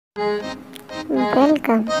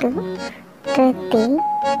Welcome to Rithi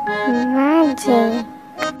Magic.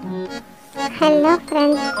 Hello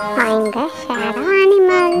friends, find the shadow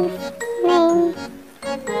animal's name.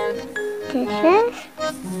 This is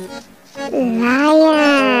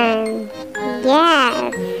lion.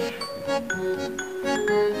 Yes.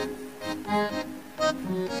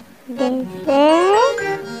 This is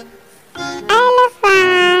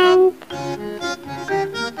elephant.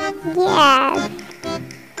 Yes.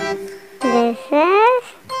 This is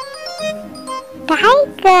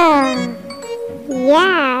tiger.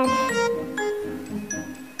 Yes.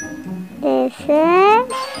 This is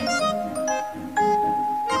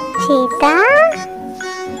cheetah.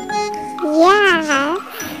 Yes.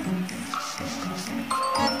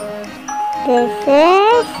 This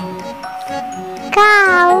is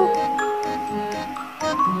cow.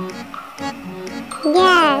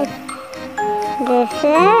 Yes. This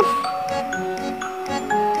is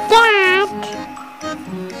cat.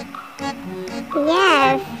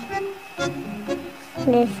 Yes.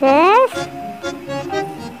 This is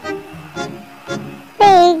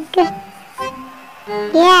pig.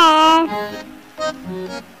 Yes.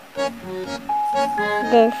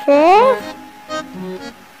 This is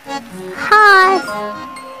horse.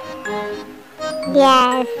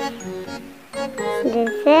 Yes.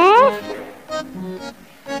 This is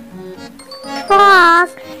fox.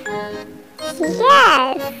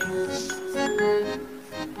 Yes.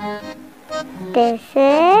 This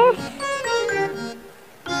is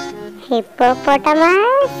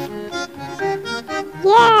hippopotamus.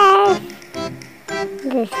 Yes.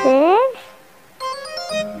 This is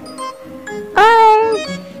wolf.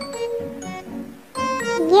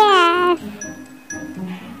 Yes.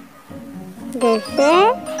 This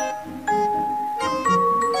is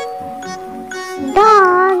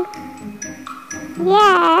dog.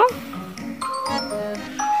 Yes.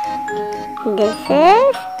 This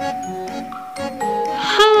is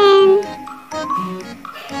hen.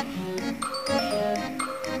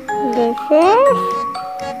 This is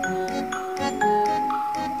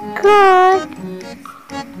goat.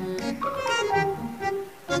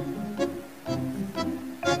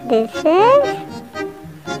 This is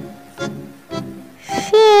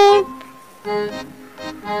sheep.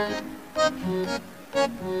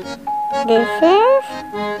 This is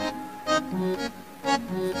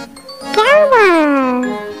camel.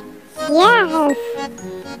 Yes.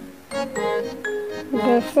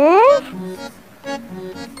 This is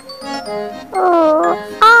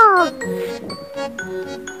ox.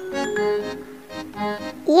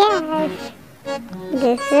 Yes.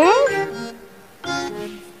 This is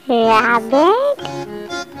rabbit.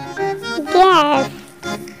 Yes.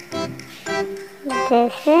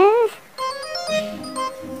 This is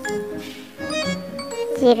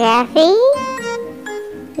giraffe.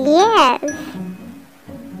 Yes.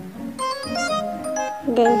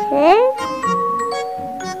 This is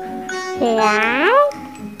rat.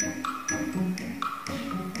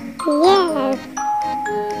 Yes.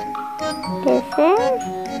 This is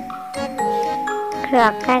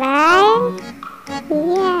crocodile.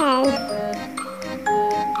 Yes.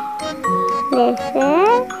 This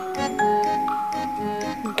is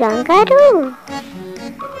kangaroo.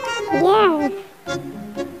 Yes.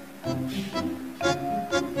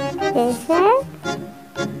 This is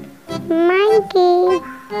monkey.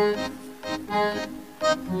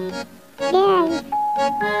 Yes.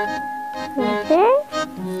 This is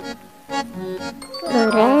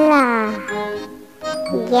gorilla.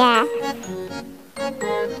 Yes.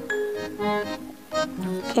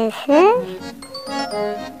 This is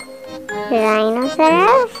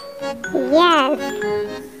rhinoceros. Yes.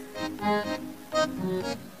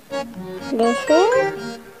 This is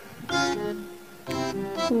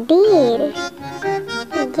deer.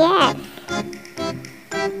 Yes.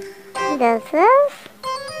 This is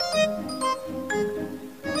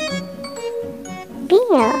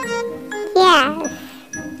deer. Yes.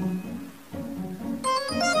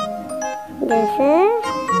 This is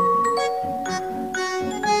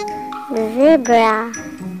zebra.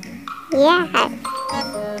 Yes.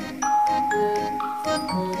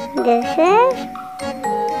 This is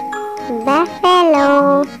buffalo.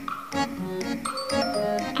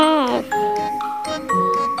 Yes.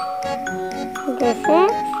 This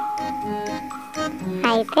is,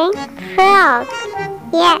 I think, frog.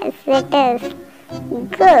 Yes, it is.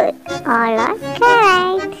 Good. All are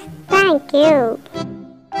correct. Thank you.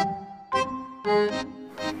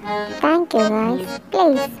 Thank you guys.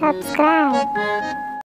 Please subscribe.